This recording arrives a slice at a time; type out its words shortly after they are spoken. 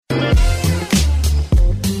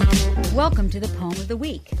Welcome to the Poem of the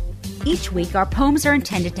Week. Each week, our poems are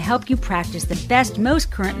intended to help you practice the best,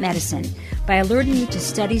 most current medicine by alerting you to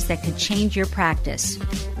studies that could change your practice.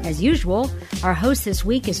 As usual, our host this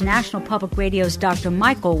week is National Public Radio's Dr.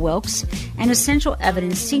 Michael Wilkes and Essential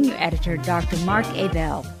Evidence Senior Editor Dr. Mark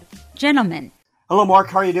Ebell. Gentlemen. Hello, Mark.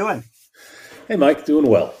 How are you doing? Hey, Mike. Doing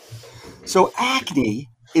well. So acne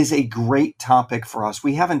is a great topic for us.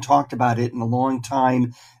 We haven't talked about it in a long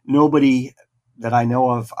time. Nobody that I know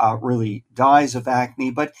of really dies of acne,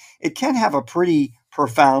 but it can have a pretty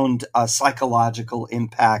profound psychological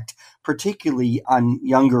impact, particularly on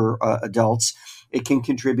younger adults. It can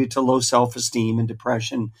contribute to low self-esteem and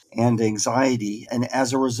depression and anxiety. And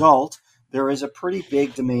as a result, there is a pretty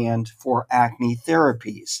big demand for acne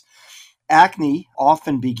therapies. Acne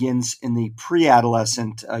often begins in the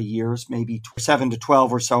pre-adolescent years, maybe 7 to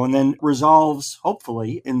 12 or so, and then resolves,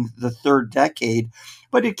 hopefully, in the third decade.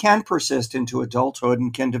 But it can persist into adulthood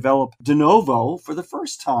and can develop de novo for the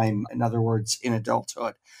first time, in other words, in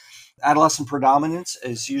adulthood. Adolescent predominance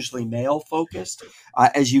is usually male-focused.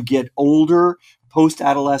 As you get older,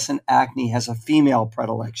 post-adolescent acne has a female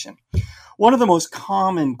predilection. One of the most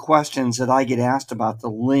common questions that I get asked about the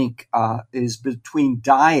link is between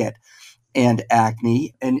diet and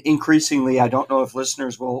acne. And increasingly, I don't know if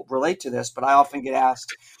listeners will relate to this, but I often get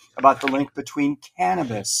asked about the link between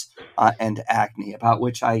cannabis and acne, about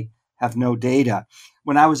which I have no data.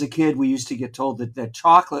 When I was a kid, we used to get told that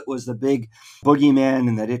chocolate was the big boogeyman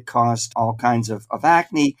and that it caused all kinds of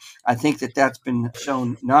acne. I think that that's been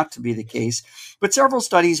shown not to be the case. But several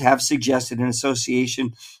studies have suggested an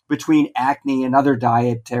association between acne and other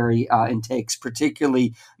dietary intakes,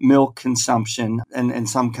 particularly milk consumption and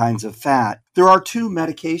some kinds of fat. There are two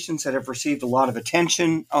medications that have received a lot of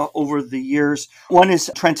attention over the years. One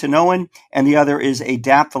is tretinoin and the other is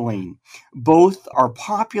adapalene. Both are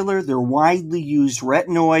popular. They're widely used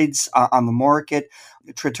retinoids on the market.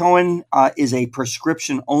 Tretinoin is a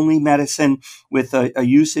prescription-only medicine with a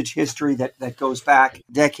usage history that goes back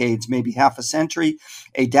decades, maybe half a century.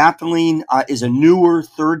 Adapalene is a newer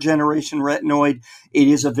third-generation retinoid. It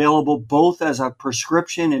is available both as a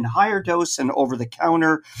prescription in higher dose and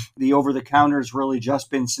over-the-counter. The over-the-counter has really just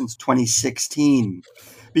been since 2016.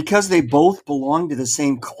 Because they both belong to the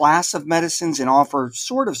same class of medicines and offer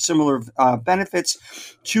sort of similar benefits,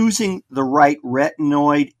 choosing the right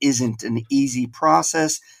retinoid isn't an easy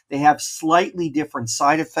process. They have slightly different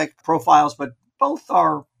side effect profiles, but both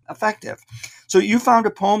are effective. So you found a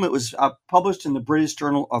poem. It was published in the British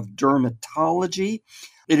Journal of Dermatology.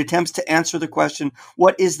 It attempts to answer the question,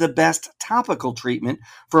 what is the best topical treatment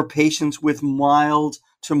for patients with mild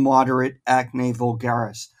to moderate acne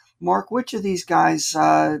vulgaris? Mark, which of these guys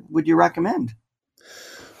would you recommend?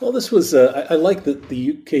 Well, this was, I like that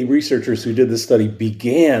the UK researchers who did this study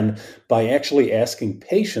began by actually asking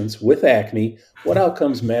patients with acne what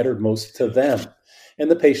outcomes mattered most to them.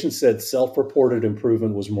 And the patients said self-reported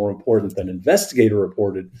improvement was more important than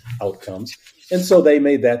investigator-reported outcomes. And so they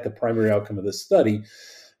made that the primary outcome of this study.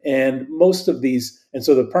 And so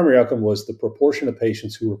the primary outcome was the proportion of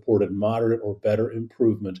patients who reported moderate or better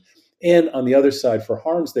improvement. And on the other side, for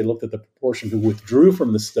harms, they looked at the proportion who withdrew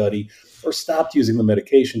from the study or stopped using the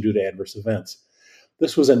medication due to adverse events.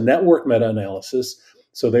 This was a network meta-analysis,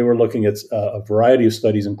 so they were looking at a variety of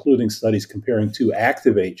studies, including studies comparing two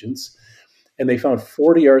active agents, and they found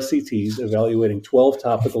 40 RCTs evaluating 12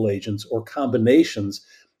 topical agents or combinations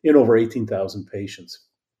in over 18,000 patients.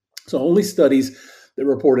 So only studies that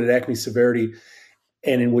reported acne severity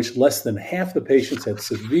and in which less than half the patients had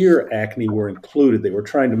severe acne were included. They were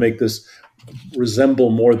trying to make this resemble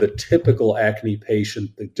more the typical acne patient,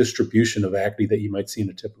 the distribution of acne that you might see in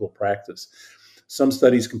a typical practice. Some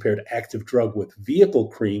studies compared active drug with vehicle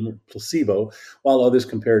cream, placebo, while others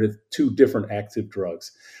compared it to different active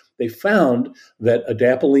drugs. They found that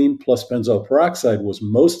adapalene plus benzoyl peroxide was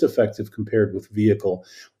most effective compared with vehicle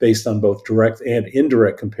based on both direct and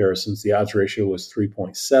indirect comparisons. The odds ratio was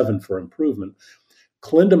 3.7 for improvement.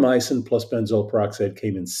 Clindamycin plus benzoyl peroxide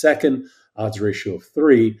came in second, odds ratio of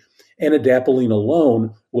 3, and adapalene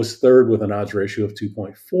alone was third with an odds ratio of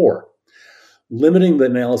 2.4. Limiting the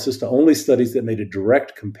analysis to only studies that made a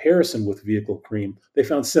direct comparison with vehicle cream, they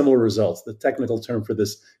found similar results. The technical term for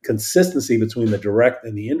this consistency between the direct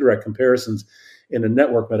and the indirect comparisons in a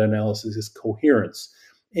network meta-analysis is coherence.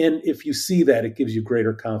 And if you see that, it gives you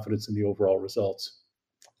greater confidence in the overall results.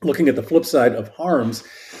 Looking at the flip side of harms,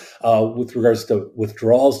 with regards to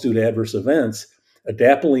withdrawals due to adverse events,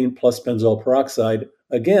 adapalene plus benzoyl peroxide,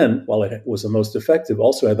 again, while it was the most effective,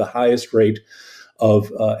 also had the highest rate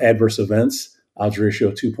of adverse events, odds ratio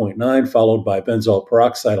 2.9, followed by benzoyl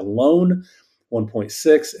peroxide alone,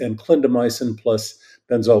 1.6, and clindamycin plus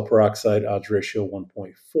benzoyl peroxide, odds ratio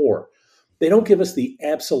 1.4. They don't give us the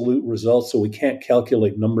absolute results, so we can't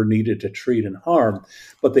calculate number needed to treat and harm,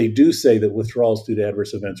 but they do say that withdrawals due to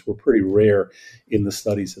adverse events were pretty rare in the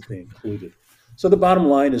studies that they included. So the bottom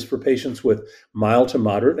line is for patients with mild to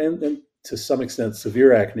moderate and to some extent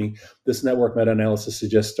severe acne, this network meta-analysis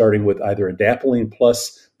suggests starting with either adapalene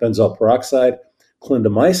plus benzoyl peroxide,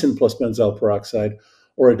 clindamycin plus benzoyl peroxide,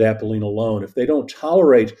 or adapalene alone. If they don't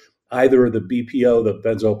tolerate either of the BPO, the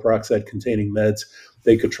benzoyl peroxide containing meds,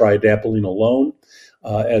 they could try adapalene alone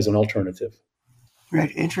as an alternative.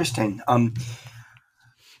 Right. Interesting.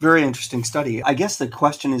 Very interesting study. I guess the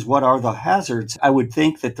question is, what are the hazards? I would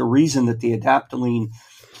think that the reason that the adapalene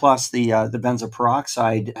plus the benzoyl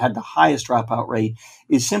peroxide had the highest dropout rate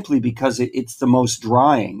is simply because it's the most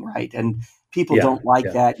drying, right? And people don't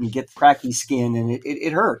like that, and you get cracky skin, and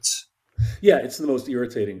it hurts. Yeah, it's the most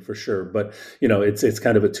irritating for sure, but it's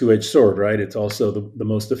kind of a two-edged sword, right? It's also the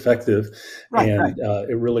most effective, and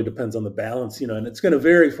it really depends on the balance, and it's going to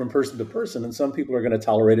vary from person to person. And some people are going to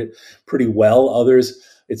tolerate it pretty well; others,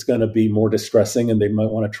 it's going to be more distressing, and they might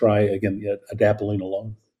want to try again adapalene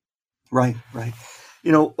alone. Right.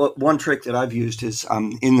 One trick that I've used is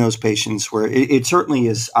in those patients where it certainly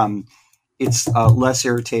is. It's less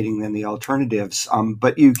irritating than the alternatives,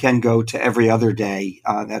 but you can go to every other day.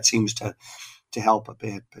 That seems to help a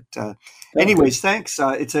bit. But anyways, thanks.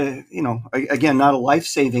 It's again, not a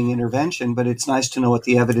life-saving intervention, but it's nice to know what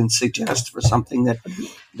the evidence suggests for something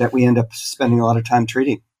that we end up spending a lot of time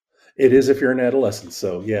treating. It is if you're an adolescent.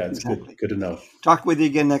 So yeah, it's good to know. Talk with you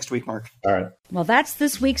again next week, Mark. All right. Well, that's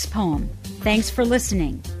this week's poem. Thanks for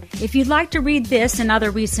listening. If you'd like to read this and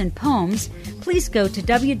other recent poems, please go to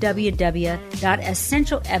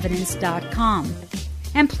www.essentialevidence.com.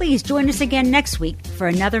 And please join us again next week for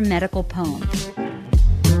another medical poem.